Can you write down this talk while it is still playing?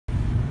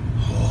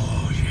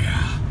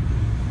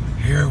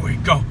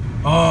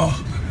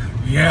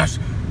yes,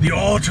 the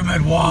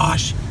ultimate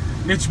wash.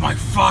 It's my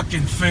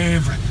fucking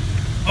favorite.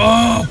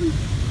 Oh,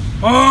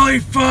 holy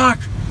fuck.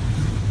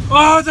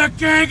 Oh, the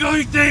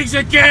gangly things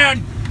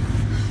again.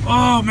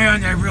 Oh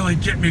man, they really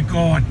get me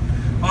going.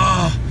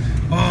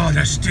 Oh,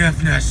 the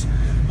stiffness.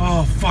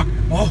 Oh, fuck.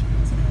 Oh,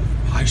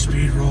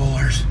 high-speed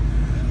rollers.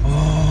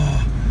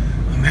 Oh,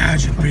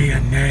 imagine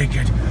being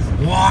naked,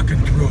 walking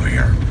through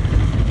here.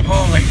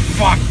 Holy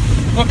fuck,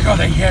 look how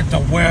they hit the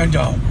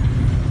window.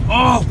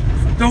 Oh,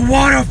 the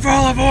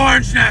waterfall of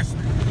orangeness.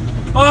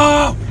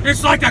 Oh,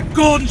 it's like a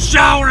golden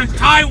shower in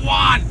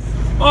Taiwan.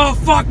 Oh,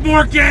 fuck,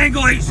 more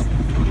ganglies.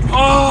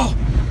 Oh,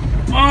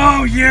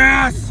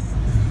 yes.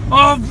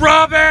 Oh,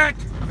 rub it.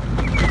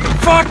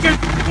 Fucking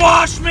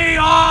wash me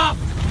off.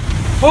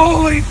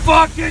 Holy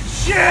fucking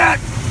shit.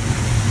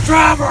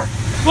 Trevor,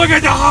 look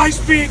at the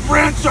high-speed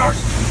rinsers.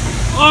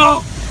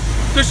 Oh,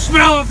 the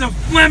smell of the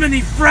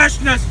lemony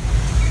freshness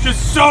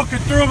just soaking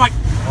through my...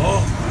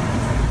 Oh,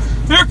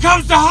 here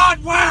comes the hot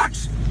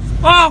wax.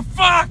 Oh,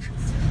 fuck.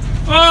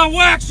 Oh,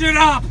 wax it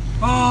up.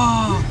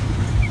 Oh,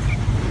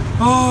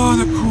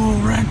 the cool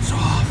rinse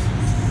off.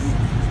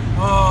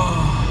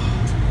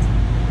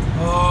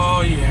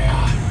 Oh,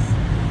 yeah.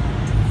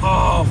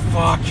 Oh,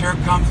 fuck, here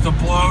comes the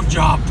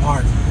blowjob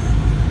part.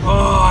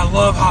 Oh, I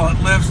love how it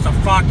lifts the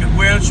fucking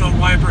windshield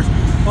wipers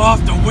off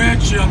the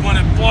windshield when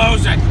it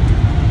blows it.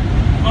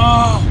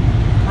 Oh,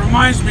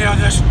 reminds me of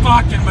this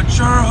fucking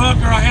mature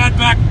hooker I had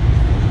back.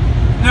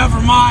 Never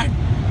mind.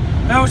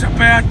 That was a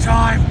bad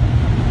time.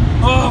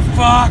 Oh,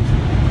 fuck.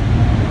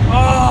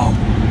 Oh,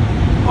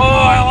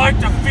 I like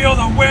to feel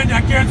the wind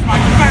against my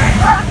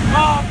face.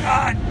 Oh,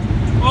 God.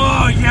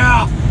 Oh,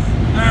 yeah.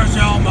 There's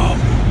Elmo.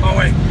 Oh,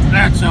 wait,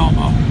 that's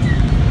Elmo.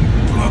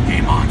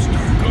 Cookie Monster.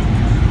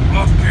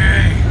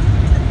 Okay.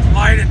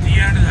 Light at the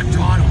end of the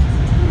tunnel.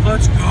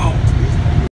 Let's go.